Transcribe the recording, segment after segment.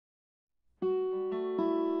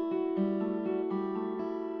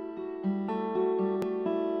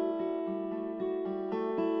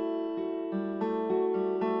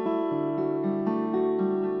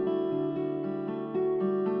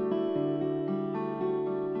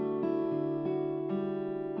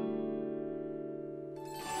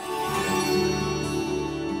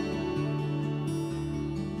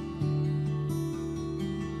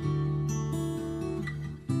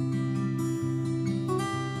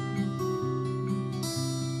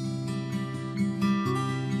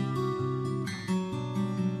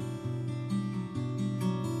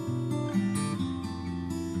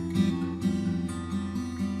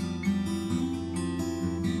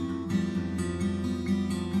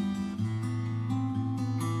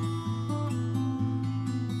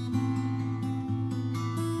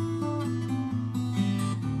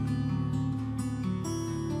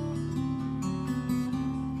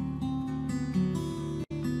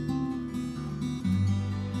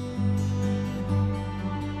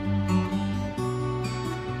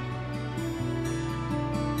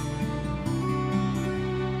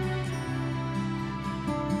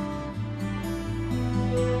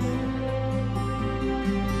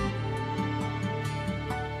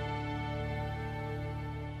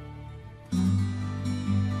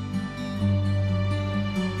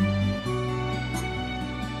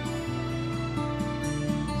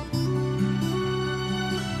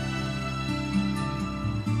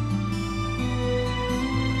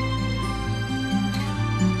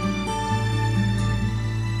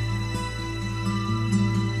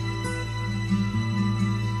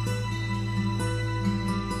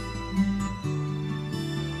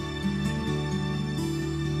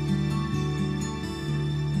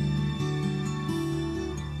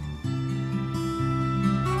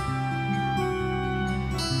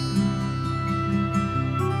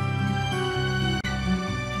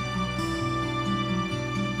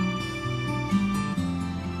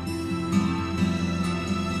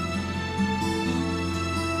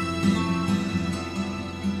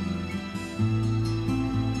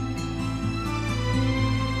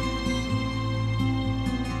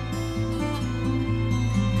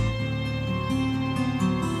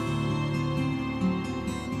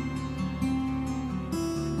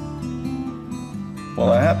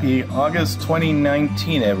Well, a happy August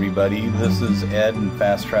 2019, everybody. This is Ed in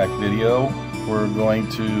Fast Track Video. We're going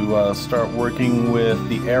to start working with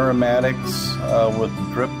the aromatics with the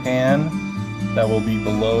drip pan that will be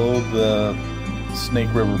below the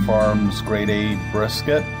Snake River Farms Grade A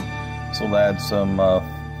brisket. So we'll add some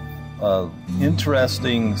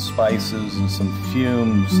interesting spices and some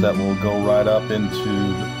fumes that will go right up into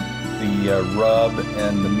the rub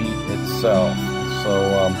and the meat itself.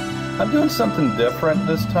 So I'm doing something different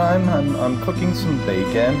this time. I'm cooking some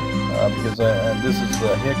bacon because this is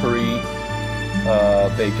the Hickory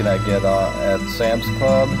bacon I get at Sam's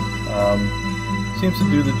Club. Seems to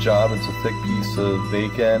do the job. It's a thick piece of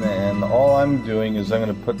bacon, and all I'm doing is I'm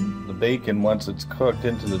going to put the bacon, once it's cooked,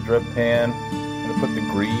 into the drip pan. I'm going to put the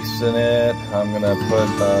grease in it. I'm going to put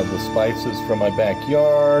the spices from my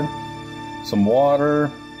backyard, some water,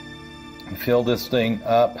 fill this thing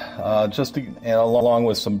up along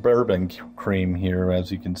with some bourbon cream here, as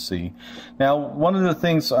you can see. Now, one of the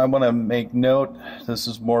things I want to make note, this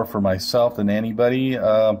is more for myself than anybody,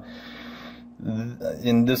 and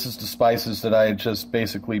this is the spices that I just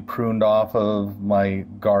basically pruned off of my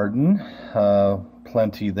garden.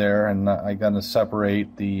 Plenty there, and I got to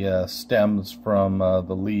separate the stems from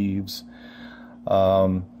the leaves.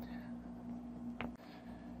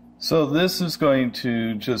 So this is going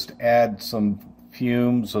to just add some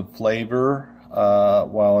fumes of flavor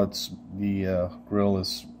while the grill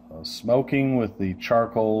is smoking with the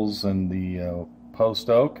charcoals and the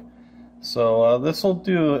post oak. So this will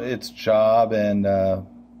do its job, and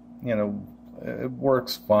you know, it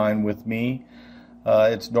works fine with me.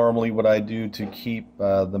 It's normally what I do to keep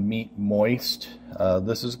the meat moist.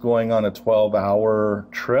 This is going on a 12-hour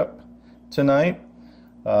trip tonight.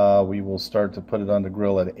 We will start to put it on the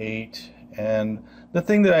grill at 8. And the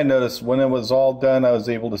thing that I noticed, when it was all done, I was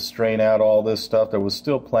able to strain out all this stuff. There was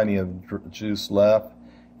still plenty of juice left,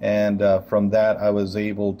 and from that I was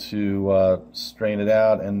able to strain it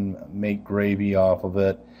out and make gravy off of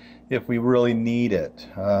it if we really need it.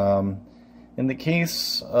 In the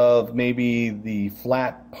case of maybe the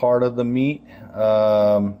flat part of the meat,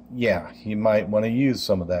 yeah, you might want to use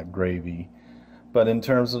some of that gravy. But in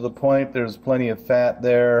terms of the point, there's plenty of fat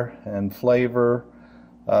there and flavor.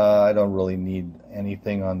 I don't really need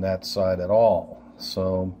anything on that side at all.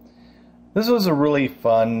 So this was a really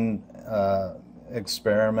fun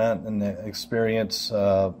experiment and experience,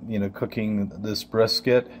 you know, cooking this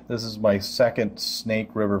brisket. This is my second Snake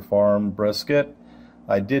River Farm brisket.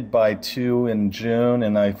 I did buy 2 in June,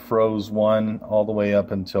 and I froze 1 all the way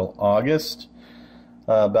up until August,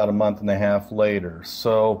 about a month and a half later.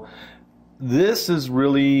 So this is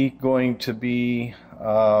really going to be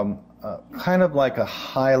kind of like a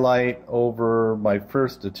highlight over my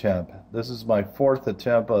first attempt. This is my 4th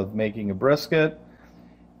attempt of making a brisket,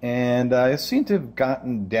 and I seem to have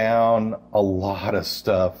gotten down a lot of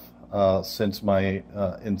stuff since my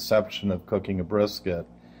inception of cooking a brisket.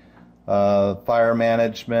 Fire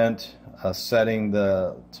management, setting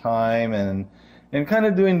the time, and kind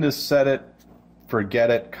of doing this set it, forget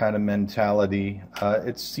it kind of mentality.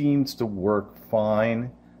 It seems to work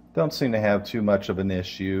fine. Don't seem to have too much of an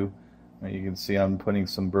issue. You can see I'm putting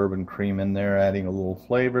some bourbon cream in there, adding a little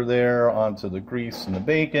flavor there onto the grease and the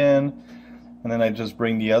bacon, and then I just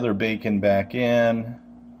bring the other bacon back in.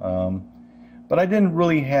 But I didn't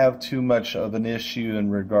really have too much of an issue in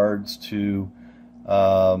regards to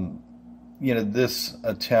you know, this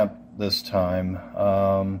attempt this time.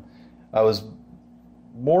 I was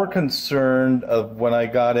more concerned of when I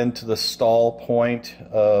got into the stall point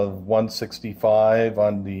of 165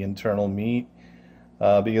 on the internal meat,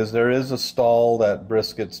 because there is a stall that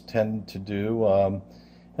briskets tend to do,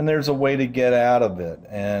 and there's a way to get out of it.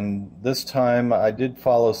 And this time I did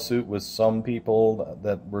follow suit with some people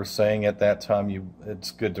that were saying at that time it's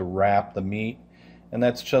good to wrap the meat, and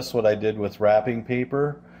that's just what I did with wrapping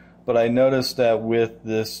paper. But I noticed that with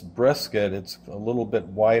this brisket, it's a little bit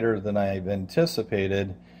wider than I've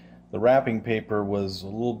anticipated. The wrapping paper was a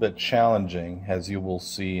little bit challenging, as you will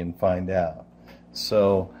see and find out.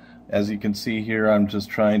 So, as you can see here, I'm just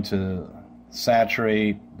trying to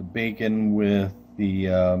saturate the bacon with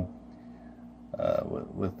the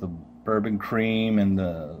bourbon cream and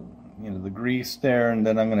the grease there, and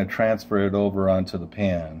then I'm going to transfer it over onto the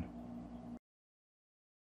pan.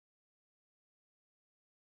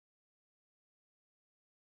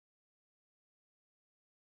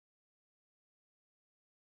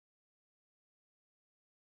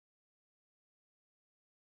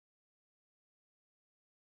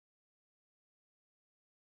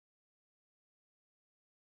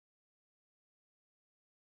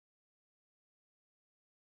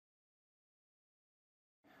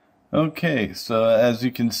 Okay, so as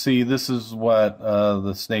you can see, this is what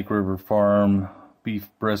the Snake River Farm beef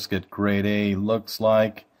brisket grade A looks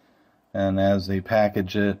like, and as they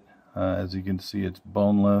package it, as you can see, it's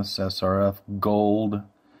boneless, SRF gold.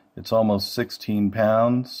 It's almost 16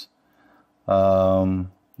 pounds.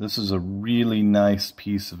 This is a really nice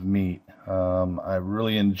piece of meat. I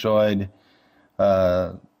really enjoyed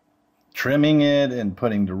trimming it and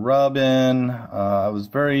putting the rub in. I was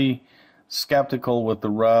very skeptical with the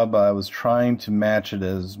rub. I was trying to match it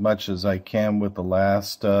as much as I can with the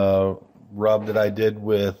last rub that I did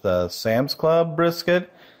with Sam's Club brisket.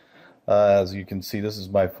 As you can see, this is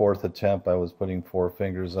my 4th attempt. I was putting 4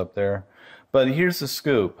 fingers up there. But here's the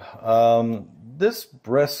scoop. This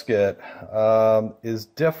brisket is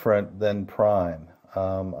different than prime.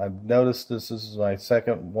 I've noticed this is my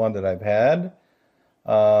second one that I've had.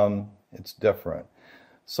 It's different.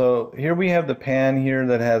 So here we have the pan here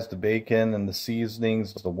that has the bacon and the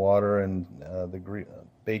seasonings, the water and the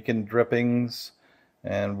bacon drippings.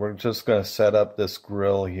 And we're just going to set up this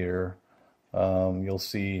grill here. You'll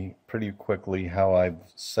see pretty quickly how I've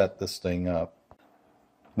set this thing up.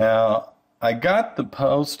 Now, I got the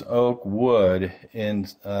post oak wood in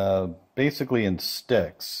basically in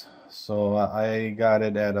sticks. So I got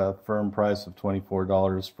it at a firm price of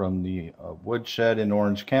 $24 from the WoodShed in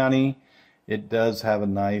Orange County. It does have a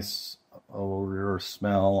nice odor or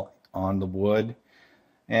smell on the wood.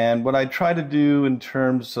 And what I try to do in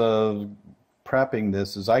terms of prepping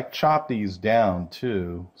this is I chop these down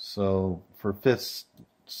too. So for fist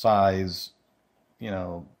size,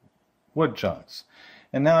 wood chunks.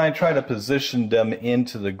 And now I try to position them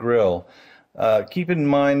into the grill. Keep in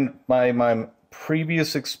mind my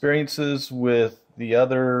previous experiences with the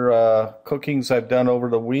other cookings I've done over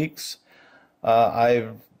the weeks.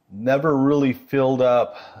 I've never really filled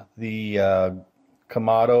up the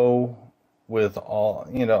Kamado with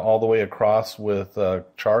all the way across with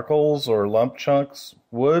charcoals or lump chunks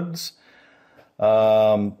woods.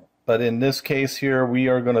 But in this case here, we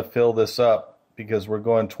are going to fill this up because we're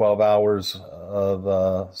going 12 hours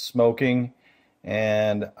of smoking.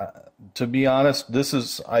 And to be honest,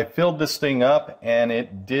 I filled this thing up and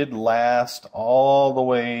it did last all the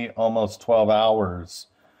way almost 12 hours,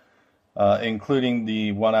 including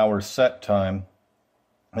the 1 hour set time.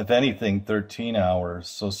 If anything, 13 hours.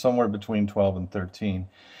 So somewhere between 12 and 13.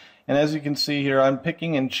 And as you can see here, I'm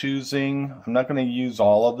picking and choosing. I'm not going to use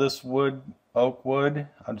all of this oak wood.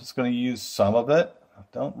 I'm just going to use some of it. I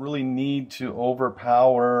don't really need to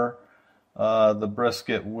overpower the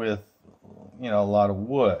brisket with a lot of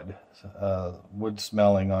wood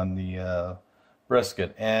smelling on the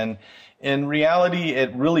brisket. And in reality,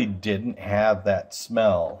 it really didn't have that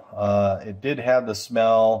smell. It did have the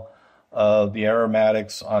smell of the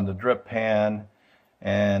aromatics on the drip pan,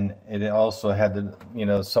 and it also had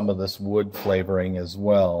the some of this wood flavoring as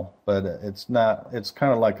well. But it's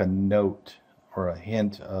kind of like a note or a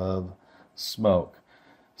hint of smoke.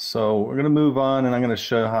 So we're going to move on, and I'm going to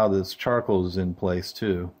show how this charcoal is in place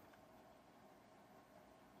too.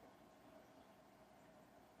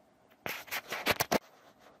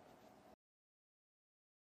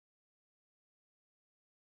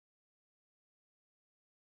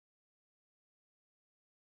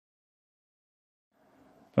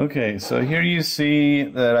 Okay, so here you see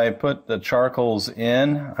that I put the charcoals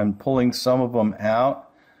in. I'm pulling some of them out,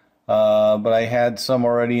 but I had some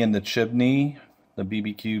already in the chimney, the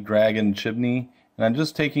BBQ Dragon chimney, and I'm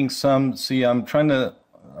just taking some. See, I'm trying to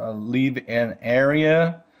leave an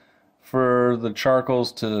area for the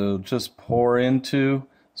charcoals to just pour into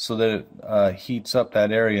so that it heats up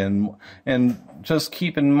that area. And just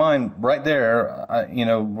keep in mind, right there,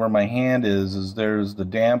 where my hand is there's the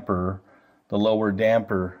damper, the lower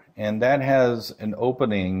damper, and that has an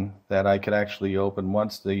opening that I could actually open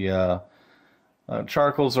once the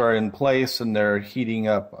charcoals are in place and they're heating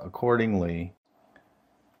up accordingly.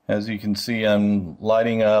 As you can see, I'm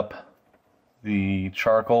lighting up the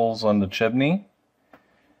charcoals on the chimney,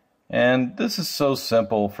 and this is so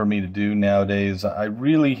simple for me to do nowadays. I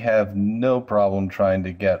really have no problem trying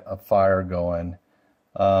to get a fire going.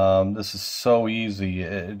 This is so easy.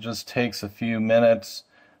 It just takes a few minutes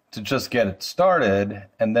to just get it started,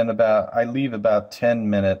 and then I leave about 10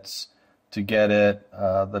 minutes to get it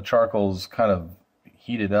the charcoal's kind of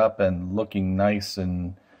heated up and looking nice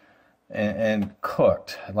and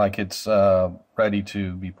cooked, like it's ready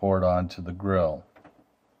to be poured onto the grill.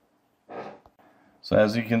 So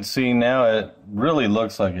as you can see now, it really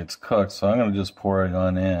looks like it's cooked, so I'm going to just pour it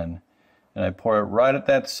on in. And I pour it right at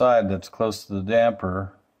that side that's close to the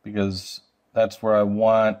damper, because that's where I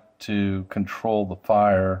want to control the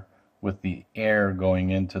fire with the air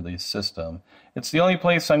going into the system. It's the only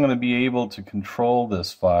place I'm going to be able to control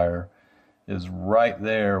this fire is right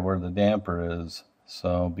there where the damper is.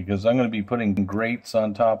 So, because I'm going to be putting grates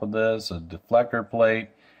on top of this, a deflector plate,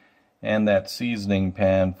 and that seasoning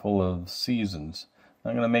pan full of seasons.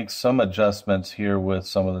 I'm going to make some adjustments here with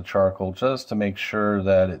some of the charcoal just to make sure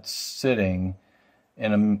that it's sitting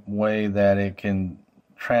in a way that it can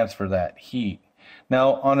transfer that heat.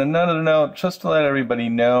 Now, on another note, just to let everybody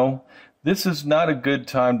know, this is not a good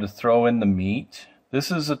time to throw in the meat. This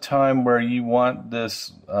is a time where you want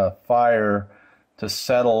this fire to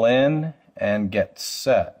settle in and get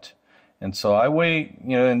set. And so I wait,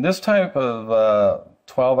 in this type of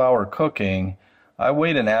 12-hour cooking, I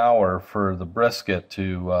wait an hour for the brisket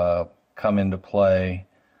to come into play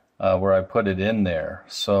where I put it in there.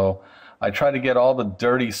 So I try to get all the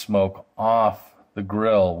dirty smoke off the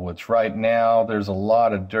grill, which right now there's a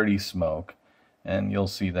lot of dirty smoke, and you'll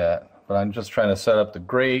see that. But I'm just trying to set up the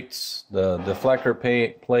grates, the deflector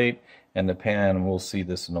plate, and the pan, and we'll see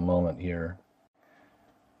this in a moment here.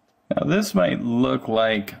 Now this might look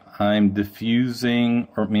like I'm diffusing,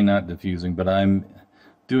 or not diffusing, but I'm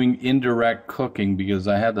doing indirect cooking because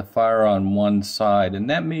I had the fire on one side, and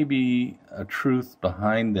that may be a truth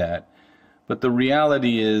behind that. But the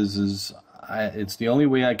reality is it's the only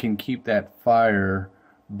way I can keep that fire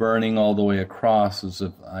burning all the way across is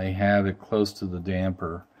if I have it close to the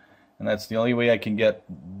damper. And that's the only way I can get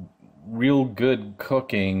real good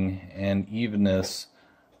cooking and evenness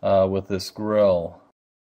with this grill.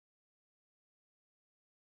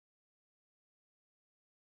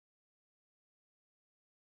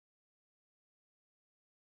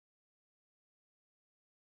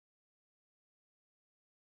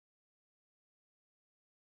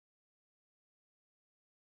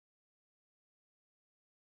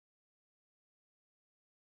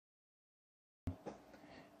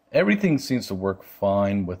 Everything seems to work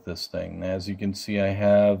fine with this thing. As you can see, I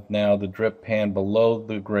have now the drip pan below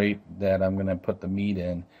the grate that I'm going to put the meat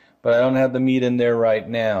in. But I don't have the meat in there right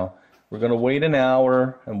now. We're going to wait an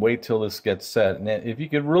hour and wait till this gets set. And if you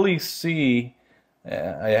could really see,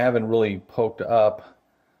 I haven't really poked up.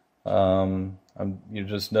 You're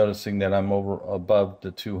just noticing that I'm above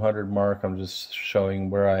the 200 mark. I'm just showing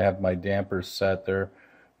where I have my dampers set. They're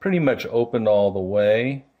pretty much opened all the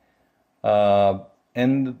way.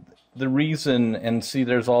 And the reason, and see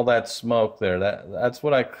there's all that smoke there, that's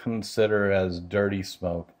what I consider as dirty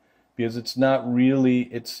smoke, because it's not really,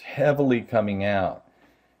 it's heavily coming out.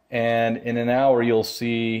 And in an hour you'll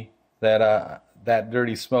see that that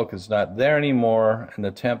dirty smoke is not there anymore, and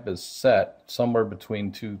the temp is set somewhere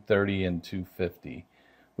between 230 and 250,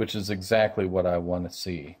 which is exactly what I want to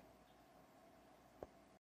see.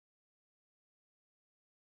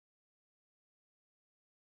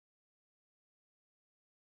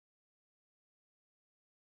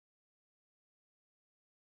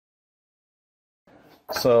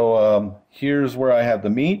 So here's where I have the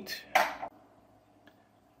meat.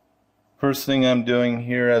 First thing I'm doing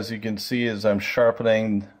here, as you can see, is I'm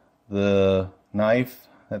sharpening the knife.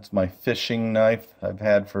 That's my fishing knife I've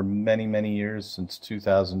had for many, many years, since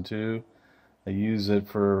 2002. I use it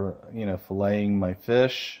for, filleting my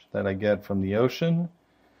fish that I get from the ocean.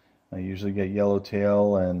 I usually get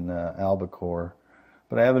yellowtail and albacore.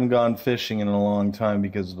 But I haven't gone fishing in a long time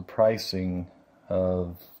because the pricing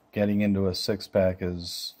of getting into a six-pack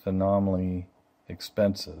is phenomenally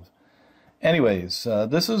expensive. Anyways,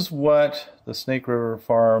 this is what the Snake River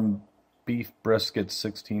Farm beef brisket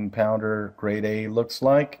 16-pounder grade A looks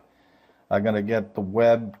like. I'm going to get the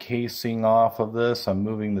web casing off of this. I'm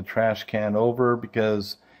moving the trash can over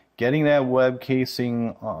because getting that web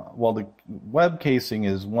casing, well, the web casing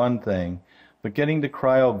is one thing, but getting the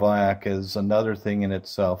cryovac is another thing in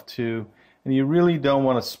itself too. And you really don't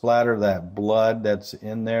want to splatter that blood that's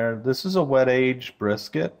in there. This is a wet age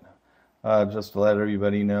brisket, just to let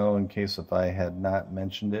everybody know in case if I had not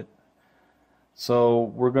mentioned it. So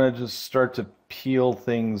we're going to just start to peel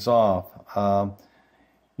things off.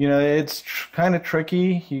 It's kind of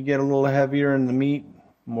tricky. You get a little heavier in the meat,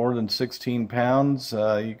 more than 16 pounds.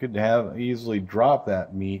 You could have easily drop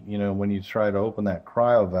that meat, when you try to open that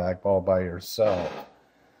cryovac all by yourself.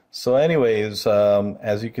 So anyways,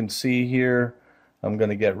 as you can see here, I'm going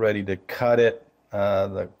to get ready to cut it,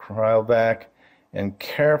 the cryovac, and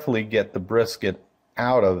carefully get the brisket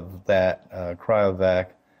out of that cryovac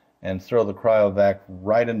and throw the cryovac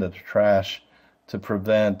right into the trash to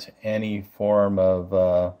prevent any form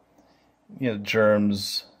of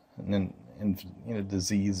germs and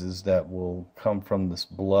diseases that will come from this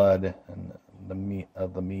blood and the meat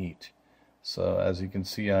of the meat. So as you can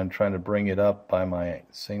see, I'm trying to bring it up by my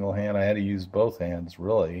single hand. I had to use both hands,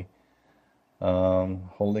 really.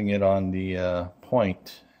 holding it on the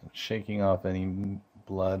point, shaking off any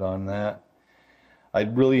blood on that. I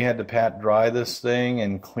really had to pat dry this thing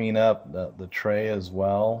and clean up the tray as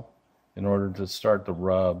well in order to start the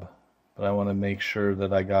rub. But I want to make sure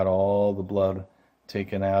that I got all the blood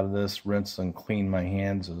taken out of this, rinse and clean my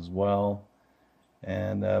hands as well,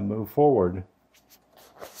 and move forward.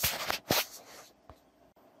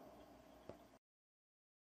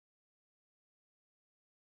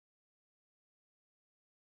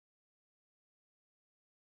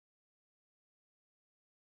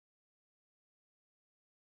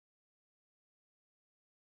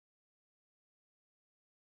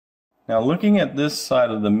 Now looking at this side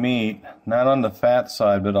of the meat, not on the fat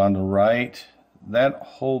side but on the right, that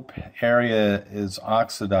whole area is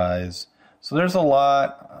oxidized. So there's a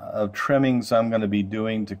lot of trimmings I'm going to be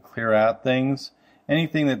doing to clear out things.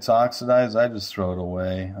 Anything that's oxidized, I just throw it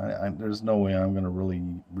away. There's no way I'm going to really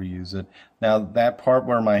reuse it. Now that part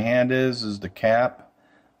where my hand is the cap.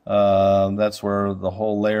 That's where the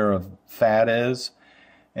whole layer of fat is.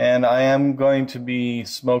 And I am going to be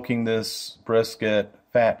smoking this brisket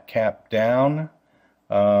fat cap down.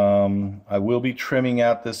 I will be trimming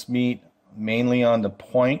out this meat mainly on the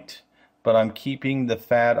point, but I'm keeping the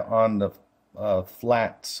fat on the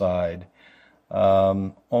flat side,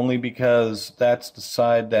 only because that's the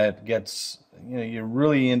side that gets, you're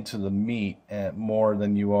really into the meat more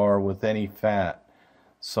than you are with any fat.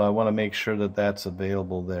 So I want to make sure that that's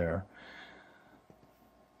available there.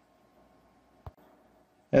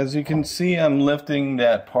 As you can see, I'm lifting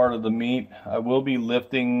that part of the meat. I will be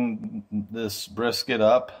lifting this brisket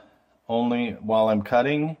up only while I'm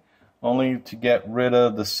cutting, only to get rid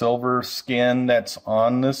of the silver skin that's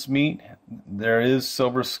on this meat. There is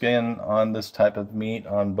silver skin on this type of meat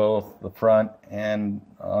on both the front and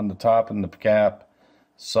on the top and the cap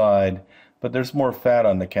side, but there's more fat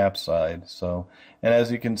on the cap side. So, and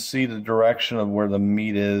as you can see, the direction of where the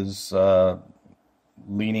meat is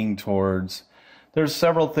leaning towards. There's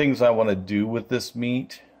several things I want to do with this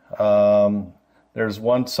meat. There's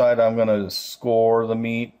one side I'm going to score the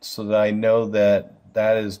meat so that I know that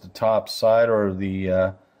that is the top side, or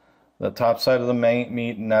the top side of the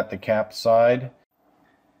meat and not the cap side.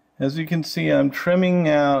 As you can see, I'm trimming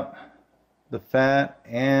out the fat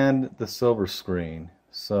and the silver screen.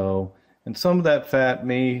 So, and some of that fat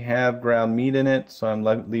may have ground meat in it, so I'm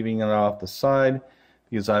leaving it off the side,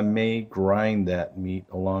 because I may grind that meat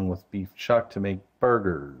along with beef chuck to make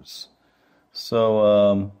burgers.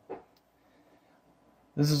 So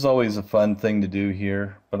this is always a fun thing to do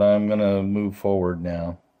here, but I'm going to move forward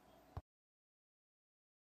now.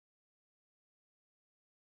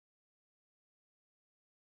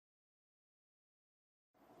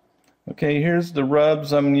 Okay, here's the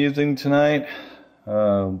rubs I'm using tonight.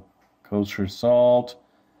 Kosher salt,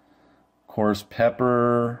 coarse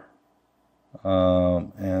pepper,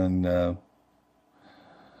 and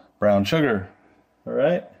brown sugar. All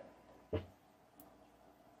right.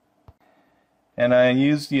 And I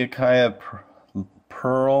use the Acai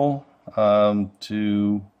pearl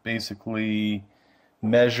to basically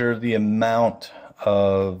measure the amount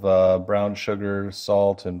of brown sugar,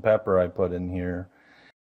 salt, and pepper I put in here.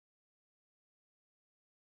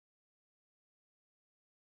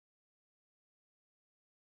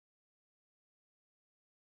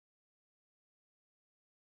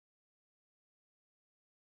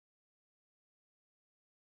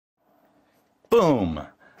 Boom!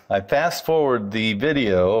 I fast forward the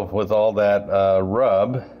video with all that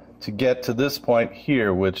rub to get to this point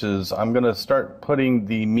here, which is I'm going to start putting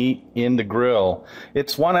the meat in the grill.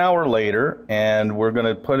 It's 1 hour later, and we're going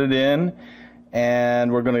to put it in,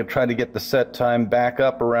 and we're going to try to get the set time back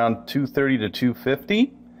up around 2:30 to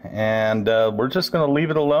 2:50, and we're just going to leave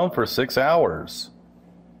it alone for 6 hours.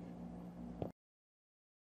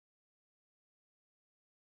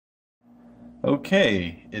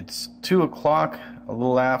 Okay, it's 2 o'clock, a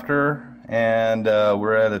little after, and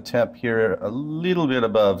we're at a temp here a little bit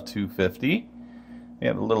above 250. We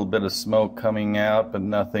have a little bit of smoke coming out, but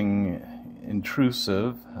nothing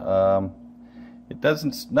intrusive.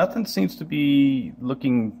 Nothing seems to be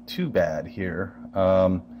looking too bad here.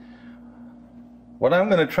 What I'm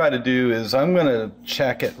going to try to do is I'm going to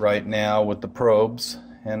check it right now with the probes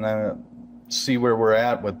and see where we're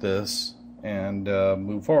at with this and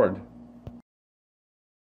move forward.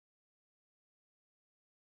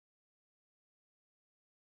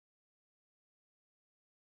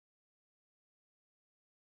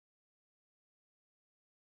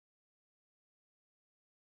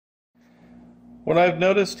 What I've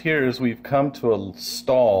noticed here is we've come to a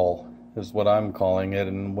stall, is what I'm calling it,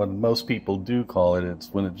 and what most people do call it. It's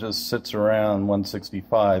when it just sits around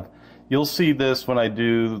 165. You'll see this when I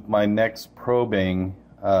do my next probing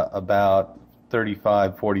about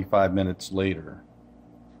 45 minutes later,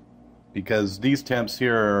 because these temps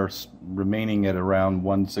here are remaining at around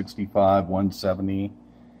 165, 170,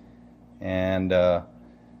 and I'm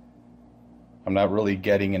not really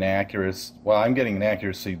getting an accuracy. Well, I'm getting an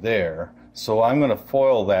accuracy there, so I'm going to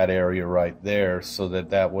foil that area right there so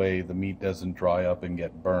that way the meat doesn't dry up and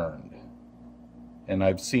get burned. And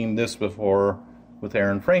I've seen this before with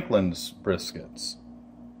Aaron Franklin's briskets.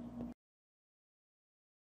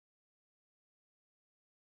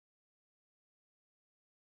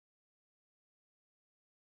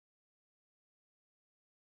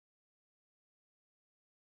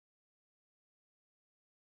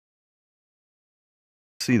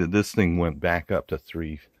 See that this thing went back up to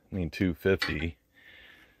 250.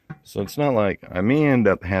 So it's not like I may end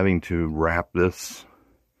up having to wrap this.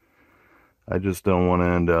 I just don't want to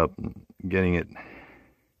end up getting it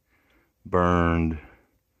burned.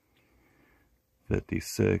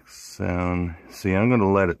 56 sound. See, I'm going to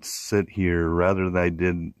let it sit here rather than I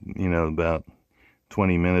did, about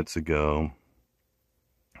 20 minutes ago.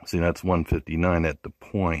 See, that's 159 at the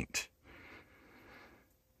point.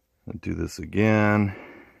 I'll do this again.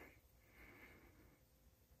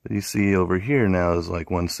 But you see over here now is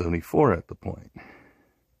like 174 at the point.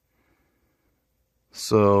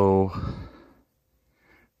 So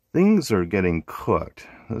things are getting cooked.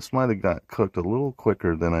 This might have got cooked a little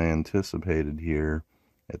quicker than I anticipated here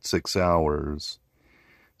at 6 hours.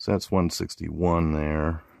 So that's 161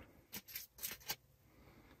 there.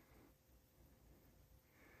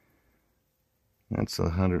 That's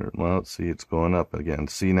 100. Well, let's see, it's going up again.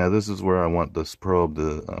 See, now this is where I want this probe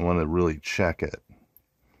I want to really check it.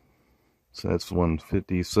 So that's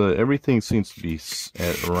 150. So everything seems to be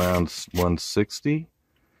at around 160.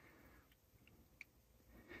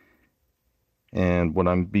 And what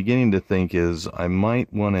I'm beginning to think is I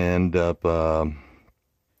might want to end up,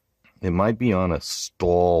 it might be on a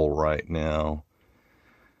stall right now.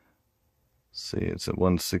 See, it's at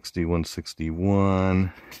 160,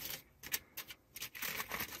 161.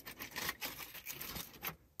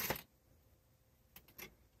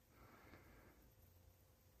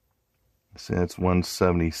 See, that's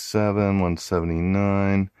 177,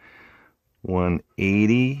 179,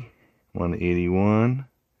 180, 181.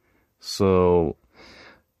 So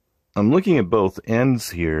I'm looking at both ends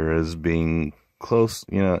here as being close,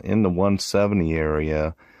 in the 170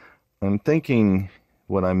 area. I'm thinking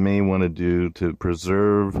what I may want to do to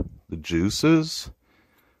preserve the juices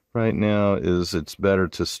right now is it's better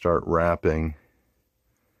to start wrapping.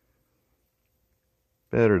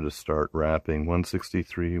 Better to start wrapping.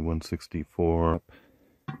 163, 164.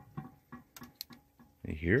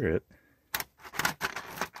 You hear it.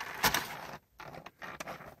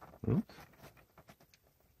 Oops.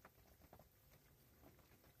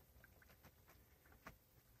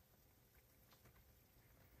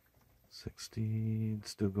 $60,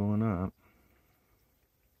 it's still going up.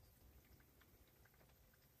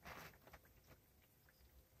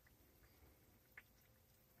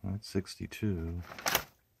 That's 62.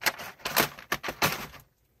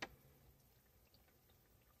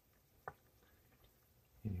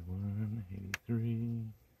 81, 83.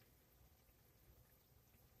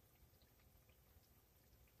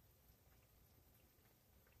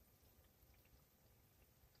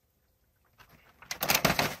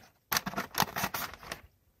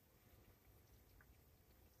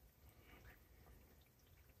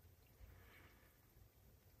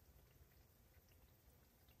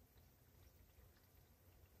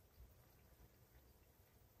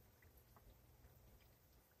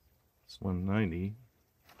 It's 190.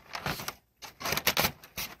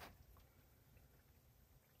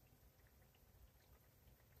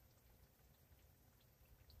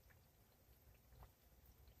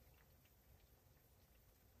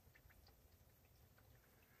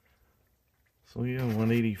 So yeah,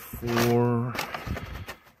 184.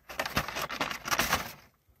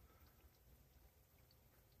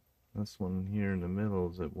 This one here in the middle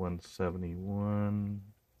is at 171.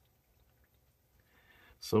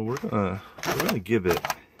 So we're gonna give it.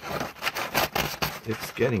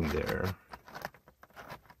 It's getting there.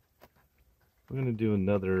 We're gonna do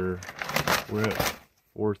another. We're at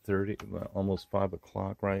 4:30, almost 5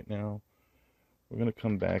 o'clock right now. We're gonna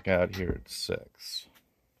come back out here at 6.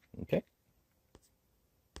 Okay.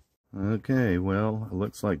 Okay, well, it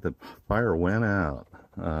looks like the fire went out,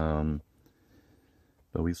 but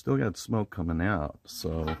we still got smoke coming out,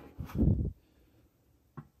 so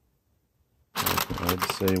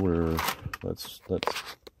I'd say let's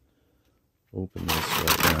open this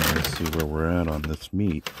right now and see where we're at on this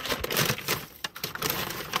meat.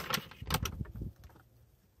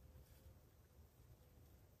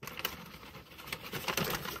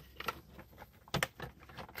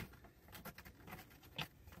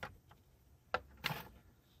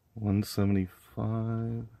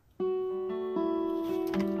 175.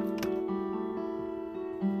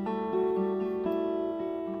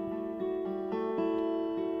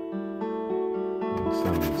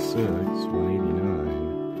 176, 189,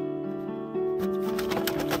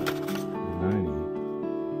 90.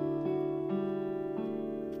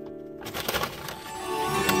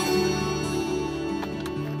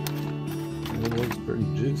 It looks pretty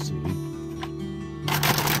juicy.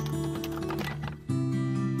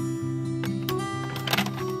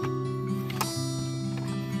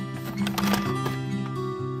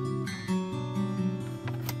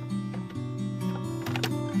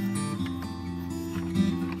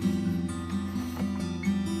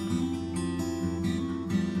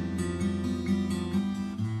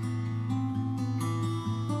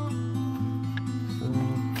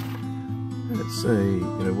 I'd say,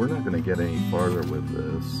 we're not going to get any farther with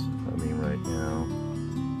this. I mean, right now.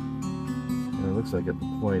 And it looks like at the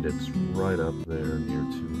point it's right up there near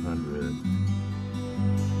 200.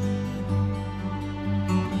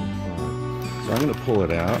 So I'm going to pull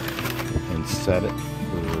it out and set it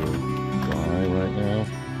for dry right now.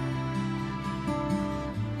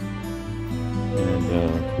 And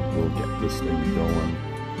we'll get this thing going.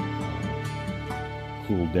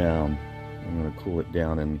 Cool down. I'm going to cool it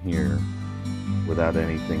down in here without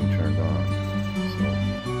anything turned on. So